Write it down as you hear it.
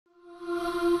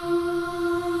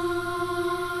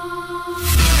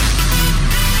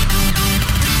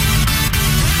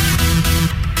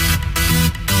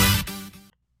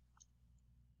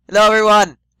Hello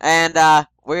everyone, and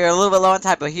we're a little bit low on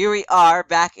time, but here we are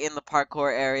back in the parkour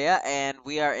area, and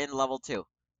we are in level 2.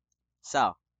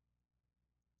 So,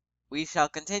 we shall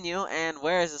continue, and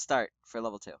where is the start for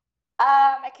level 2?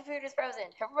 My computer's frozen.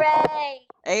 Hooray!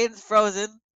 Aiden's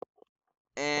frozen,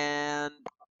 and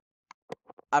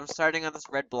I'm starting on this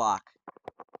red block.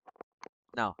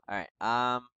 No, alright,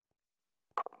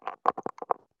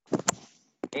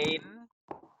 Aiden,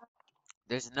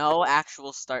 there's no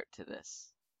actual start to this.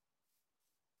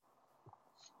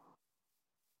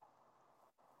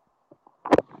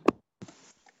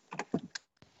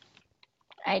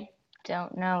 I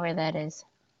don't know where that is.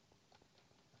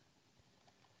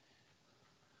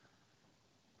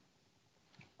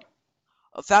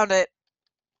 Oh, found it!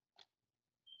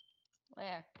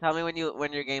 Where? Tell me when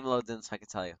your game loads in so I can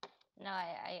tell you. No,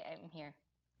 I'm here.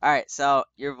 Alright, so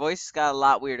your voice got a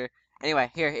lot weirder. Anyway,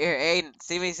 here, Aiden,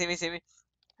 see me?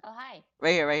 Oh, hi.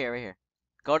 Right here.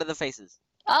 Go to the faces.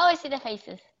 Oh, I see the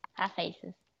faces. Half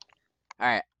faces.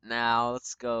 Alright, now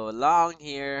let's go along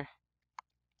here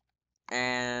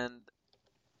and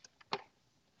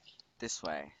this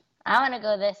way. I want to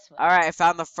go this way. Alright, I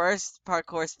found the first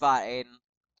parkour spot, Aiden.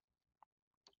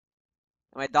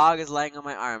 My dog is laying on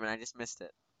my arm and I just missed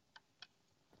it.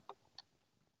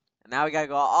 And now we gotta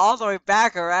go all the way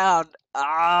back around.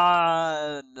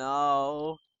 Ah,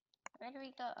 no. Where do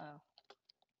we go?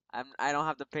 Oh. I don't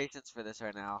have the patience for this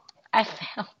right now. I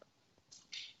fell.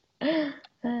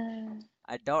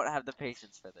 I don't have the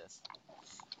patience for this.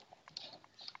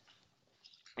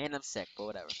 And I'm sick, but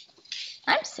whatever.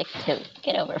 I'm sick too.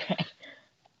 Get over it.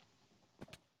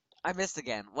 I missed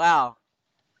again. Wow.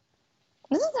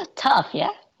 This is tough,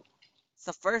 yeah? It's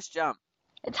the first jump.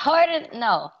 It's harder.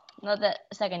 No, the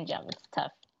second jump. It's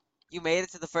tough. You made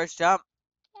it to the first jump?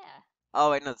 Yeah.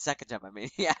 Oh, wait, no, the second jump, I mean.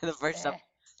 Yeah, the first jump.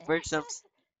 First jumps.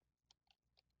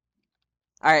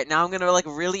 Alright, now I'm gonna like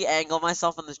really angle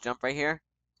myself on this jump right here.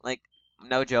 Like,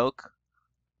 no joke.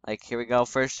 Like, here we go,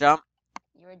 first jump.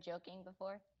 You were joking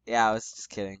before? Yeah, I was just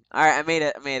kidding. Alright, I made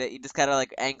it. You just gotta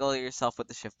like angle yourself with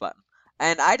the shift button.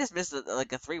 And I just missed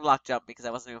like a 3-block jump because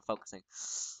I wasn't even focusing.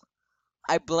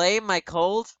 I blame my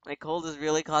cold. My cold is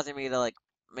really causing me to like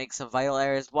make some vital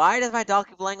errors. Why does my dog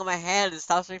keep laying on my hand? It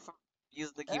stops me from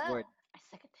using the keyboard. I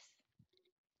suck at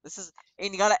this.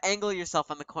 And you gotta angle yourself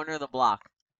on the corner of the block.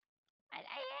 I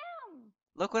am.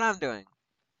 Look what I'm doing.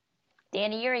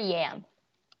 Danny, you're a yam.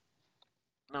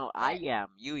 No, I am.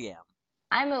 You am.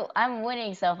 I'm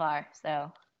winning so far,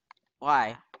 so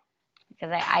Why?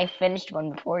 because I finished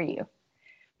one before you.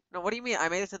 No, what do you mean? I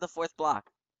made it to the 4th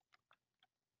block.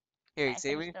 Here, you I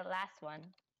see me? finished the last one.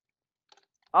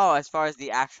 Oh, as far as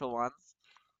the actual ones?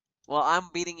 Well, I'm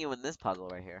beating you in this puzzle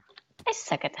right here. I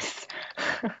suck at this.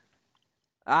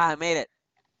 Ah, I made it.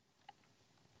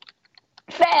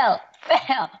 Fail!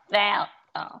 Fail! Fail!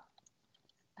 Oh.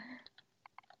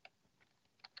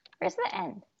 Where's the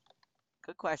end?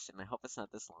 Good question. I hope it's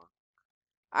not this long.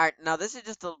 Alright, now this is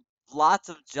just lots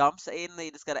of jumps, Aiden, that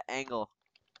you just gotta angle.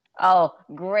 Oh,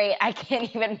 great. I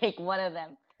can't even make one of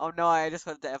them. Oh no, I just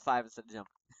went to F5 instead of jump.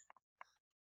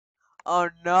 Oh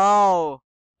no!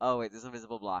 Oh wait, there's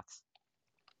invisible blocks.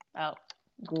 Oh,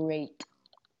 great.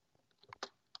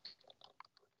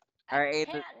 Alright, I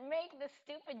Aiden, can't make the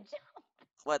stupid jump.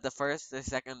 what, the first, the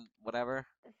second, whatever?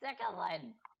 The second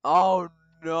one. Oh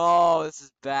no, this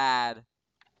is bad.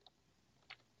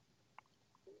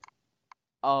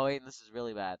 Oh, Aiden, this is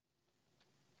really bad.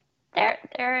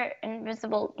 They're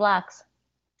invisible blocks.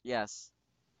 Yes.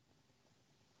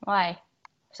 Why?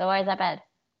 So why is that bad?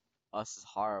 Oh, this is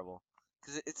horrible.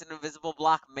 Because it's an invisible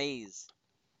block maze.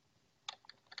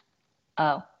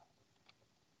 Oh.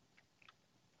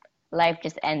 Life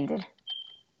just ended.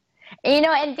 And, you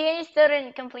know, and Danny still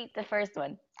didn't complete the first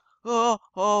one. Oh,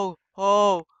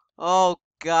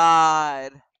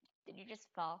 God. Did you just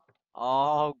fall?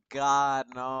 Oh, God.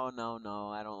 No,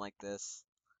 I don't like this.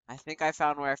 I think I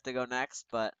found where I have to go next,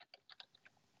 but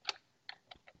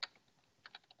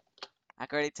I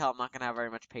can already tell I'm not going to have very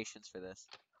much patience for this.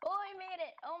 Oh, I made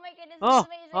it! Oh my goodness, this is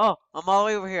amazing! I'm all the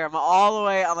way over here. I'm all the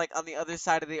way on like on the other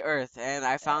side of the earth, and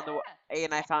I found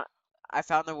I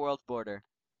found the world border.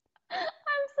 I'm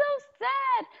so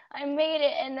sad! I made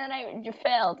it and then I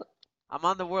failed. I'm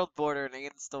on the world border, and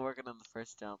Aiden's still working on the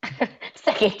first jump.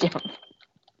 Second jump.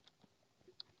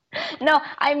 No,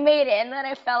 I made it and then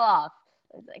I fell off.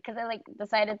 Because I like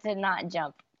decided to not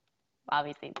jump.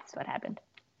 Obviously, that's what happened.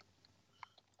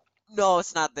 No,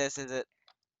 it's not this, is it?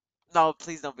 No,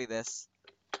 please don't be this.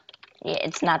 Yeah,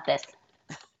 it's not this.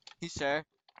 You sure?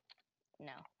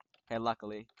 No. Hey,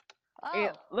 luckily. Oh.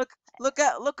 Hey, look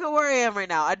at where I am right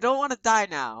now. I don't want to die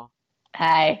now.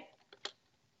 Hi.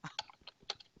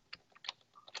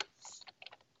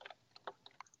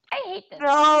 hate this.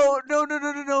 No, no, no,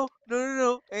 no, no, no, no, no,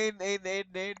 no.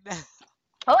 Aiden.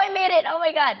 Oh, I made it. Oh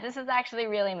my god, this is actually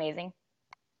really amazing.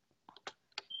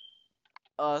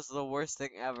 Oh, it's the worst thing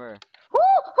ever. Woo!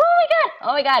 Oh my god.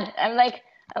 Oh my god. I'm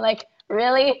like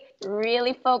really,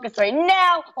 really focused right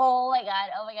now. Oh my god.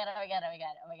 Oh my god. Oh my god. Oh my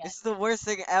god. Oh my god. This is the worst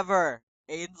thing ever.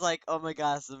 Aiden's like, oh my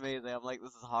gosh, this is amazing. I'm like, this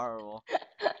is horrible.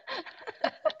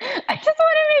 I just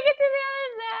want to make it to the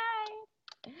other side.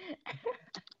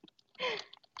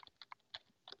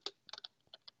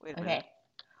 Wait a Okay. minute.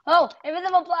 Oh,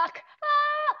 invisible block.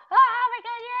 Ah! Ah! Oh my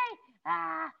god, yay!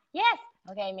 Ah! Yes!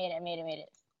 Okay, I made it, I made it, I made it.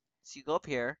 So you go up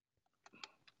here.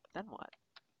 Then what?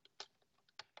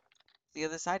 The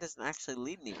other side doesn't actually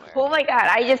lead anywhere. Oh my god,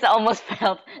 I just almost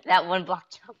failed that one block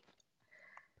jump.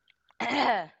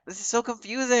 Yeah, This is so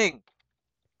confusing.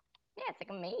 it's like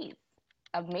a maze.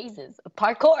 Of mazes. Of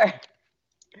parkour.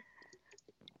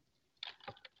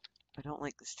 I don't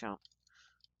like this jump.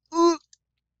 Ooh!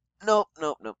 Nope,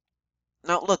 nope, nope.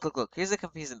 No, look, look, look. Here's the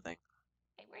confusing thing.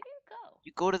 Hey, where do you go?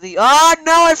 You go to the. Oh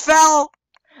no! I fell.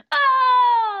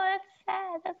 Oh, that's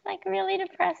sad. That's like really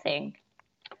depressing.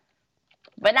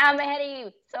 But now I'm ahead of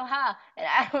you. So ha. And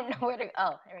I don't know where to go.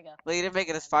 Oh, there we go. Well, you didn't make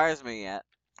it as far as me yet.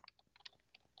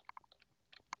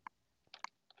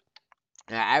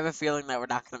 Yeah, I have a feeling that we're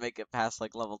not gonna make it past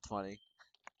like level 20.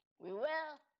 We will.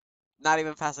 Not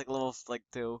even past like level like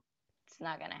 2. It's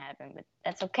not gonna happen, but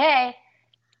that's okay.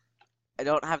 I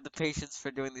don't have the patience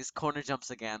for doing these corner jumps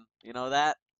again. You know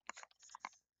that?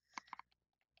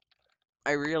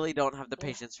 I really don't have the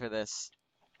patience for this.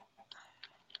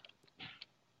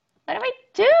 What do I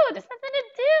do? There's nothing to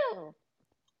do.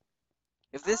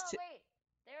 If this Wait.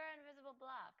 There are invisible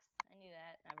blocks. I knew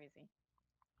that, obviously.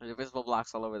 there's invisible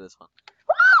blocks all over this one.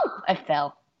 Woo! I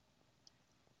fell.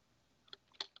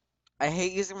 I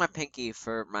hate using my pinky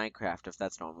for Minecraft if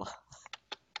that's normal.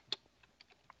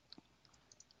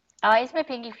 Oh, I used my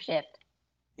pinky for shift.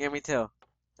 Yeah, me too.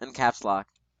 And caps lock.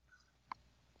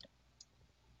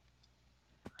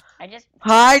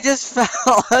 I just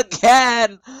fell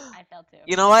again! I fell too.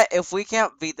 You know what? If we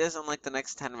can't beat this in like the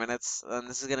next 10 minutes, then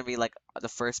this is gonna be like the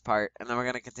first part, and then we're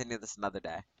gonna continue this another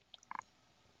day.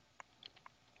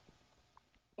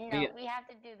 No, we have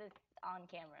to do this on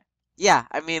camera. Yeah,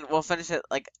 I mean, we'll finish it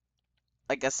like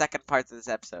a second part to this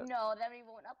episode. No, then we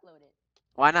won't upload it.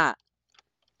 Why not?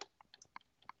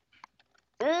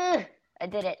 Ugh! I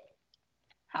did it.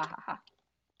 Ha ha ha.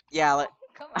 Yeah,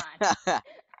 Come on.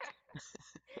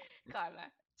 Karma.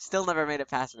 Still never made it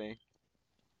past me.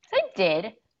 I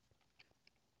did.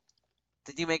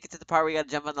 Did you make it to the part where you gotta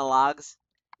jump on the logs?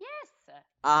 Yes.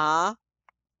 Uh-huh.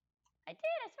 I did,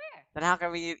 I swear. Then how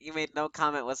come you made no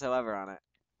comment whatsoever on it?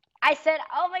 I said,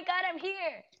 oh my god, I'm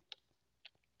here.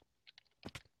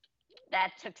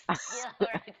 That took skill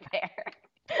right there.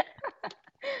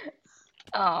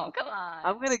 Oh, come on.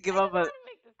 I'm gonna give I up just want to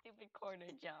make the stupid corner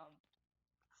jump.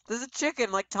 There's a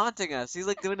chicken like taunting us. He's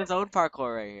like doing his own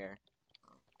parkour right here.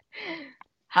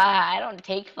 Ha, I don't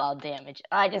take fall damage.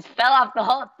 I just fell off the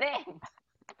whole thing.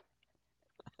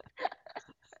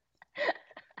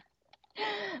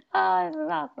 Oh, this is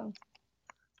awesome.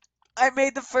 I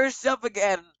made the first jump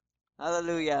again.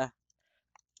 Hallelujah.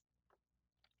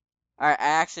 Alright, I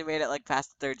actually made it like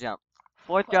past the third jump.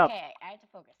 Fourth jump. Okay, I have to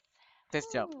focus.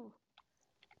 Fifth jump. Ooh.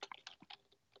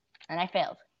 And I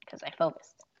failed because I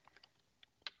focused.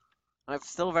 I'm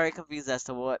still very confused as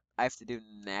to what I have to do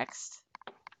next.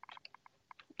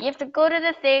 You have to go to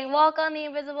the thing, walk on the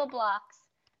invisible blocks,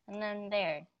 and then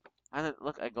there. And then,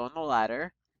 look, I go on the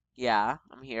ladder. Yeah,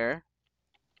 I'm here.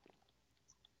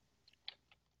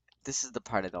 This is the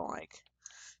part I don't like.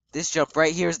 This jump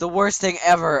right here is the worst thing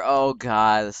ever. Oh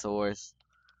god, that's the worst.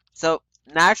 So,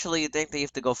 naturally you think that you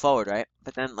have to go forward, right?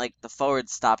 But then, like, the forward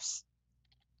stops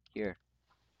here.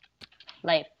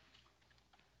 Life.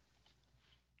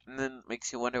 And then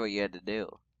makes you wonder what you had to do.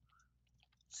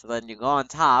 So then you go on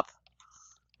top,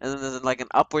 and then there's like an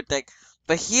upward thing.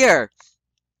 But here,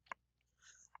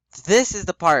 this is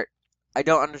the part I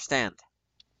don't understand.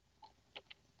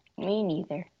 Me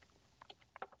neither.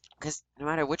 Because no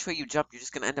matter which way you jump, you're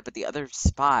just gonna end up at the other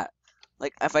spot.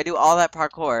 Like, if I do all that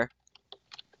parkour,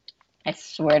 I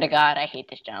swear to God, I hate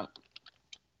this jump.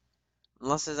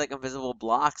 unless there's like invisible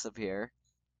blocks up here,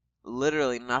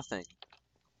 literally nothing.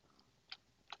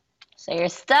 So you're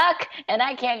stuck, and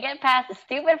I can't get past the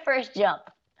stupid first jump.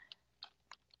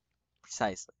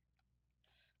 Precisely.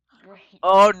 Great.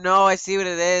 Oh no, I see what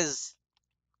it is.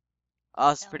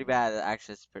 Oh, it's Tell pretty me. bad.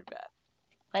 Actually, it's pretty bad.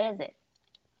 What is it?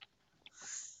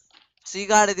 So you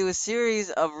gotta do a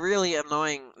series of really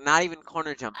annoying, not even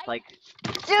corner jumps, like...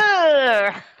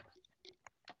 Ugh.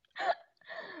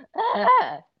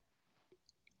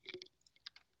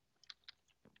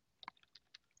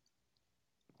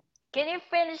 Can you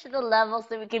finish the level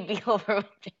so we can be over with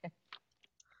it?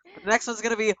 The next one's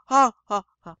gonna be ha ha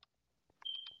ha.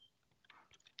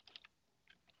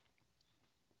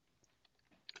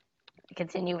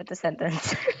 Continue with the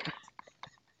sentence.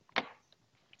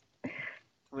 Too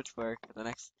much work. The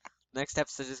next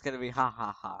episode is gonna be ha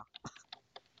ha ha.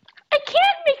 I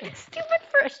can't make the stupid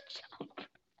first jump.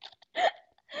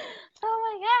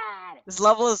 Oh my god. This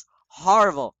level is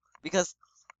horrible because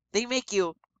they make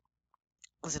you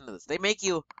listen to this. They make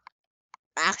you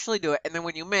actually do it, and then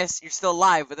when you miss, you're still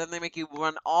alive, but then they make you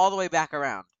run all the way back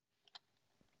around.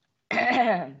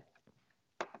 I'm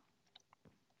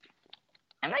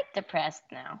like depressed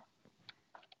now.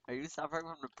 Are you suffering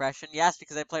from depression? Yes,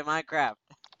 because I play Minecraft.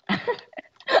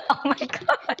 Oh my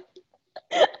god.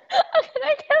 How can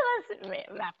I tell this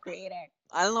map creator?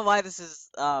 I don't know why this is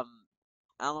I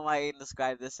don't know why Aiden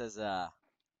described this as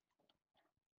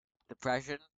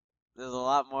depression. There's a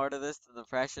lot more to this than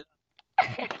depression.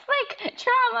 It's like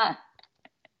trauma.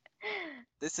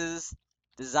 This is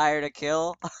desire to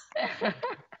kill.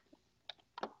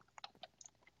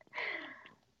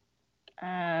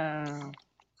 Oh.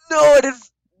 No, I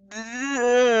didn't.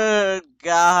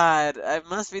 God, I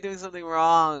must be doing something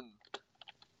wrong.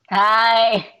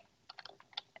 Hi.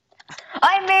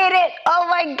 I made it! Oh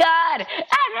my god!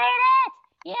 I made it!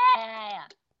 Yeah!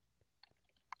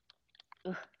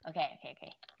 Ooh, okay.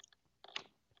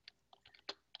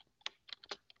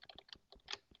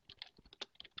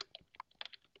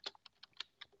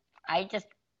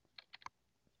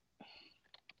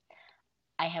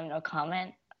 I have no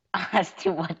comment as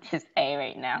to what to say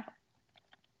right now.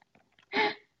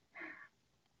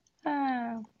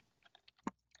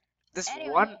 This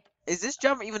Anyway, one is this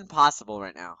jump even possible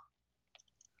right now?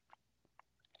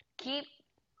 keep,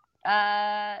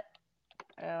 what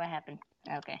happened?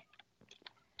 Okay.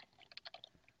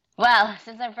 Well,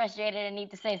 since I'm frustrated, I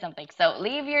need to say something. So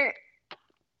leave your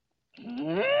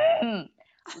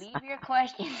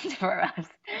questions for us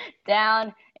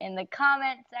down in the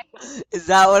comment section. Is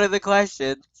that one of the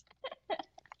questions?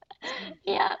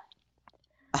 Yeah.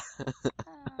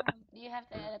 You have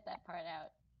to edit that part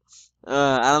out.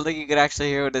 I don't think you could actually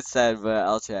hear what it said, but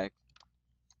I'll check.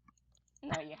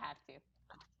 No, you have to.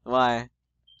 Why?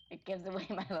 It gives away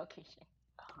my location.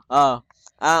 Oh,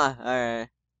 alright.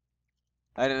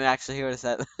 I didn't actually hear what it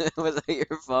said. Was that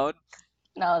your phone?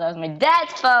 No, that was my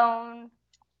dad's phone.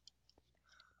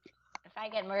 If I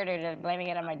get murdered, I'm blaming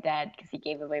it on my dad because he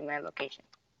gave away my location.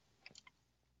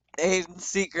 Aiden's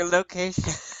secret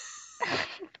location.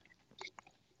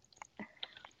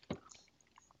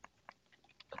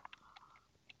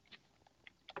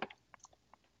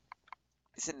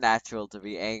 Is it natural to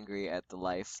be angry at the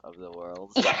life of the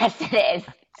world? Yes, it is.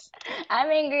 I'm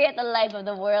angry at the life of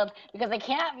the world because I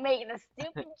can't make the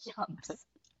stupid jumps.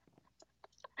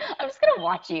 I'm just gonna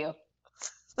watch you.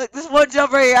 Look, this one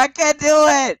jump right here. I can't do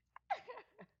it.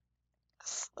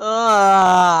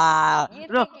 You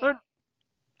No.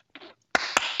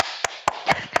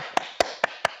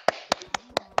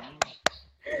 think it...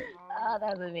 Oh,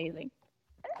 that was amazing.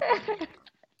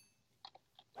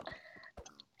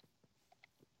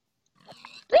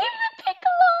 Leave the pick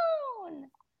alone!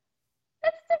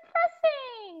 That's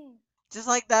depressing! Just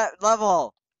like that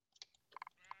level.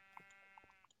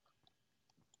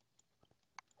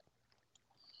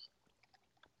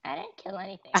 I didn't kill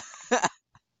anything.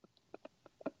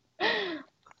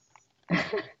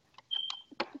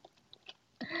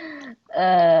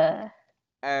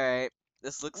 Alright.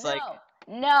 This looks like...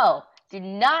 No, do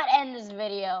not end this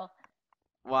video.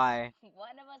 Why?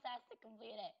 One of us has to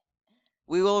complete it.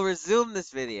 We will resume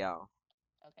this video.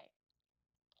 Okay.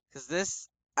 Because this...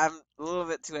 I'm a little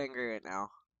bit too angry right now.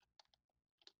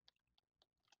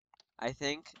 I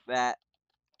think that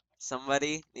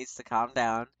somebody needs to calm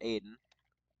down, Aiden.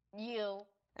 You.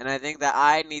 And I think that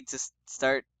I need to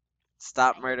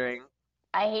stop murdering.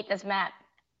 I hate this map.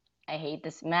 I hate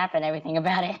this map and everything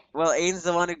about it. Well, Aiden's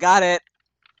the one who got it.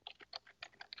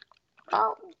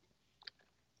 Oh.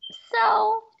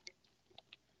 So.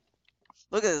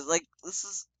 Look at this. Like, this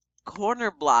is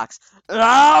corner blocks.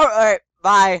 Alright,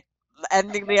 bye.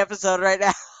 Ending the episode right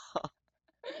now.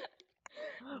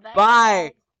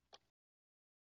 Bye.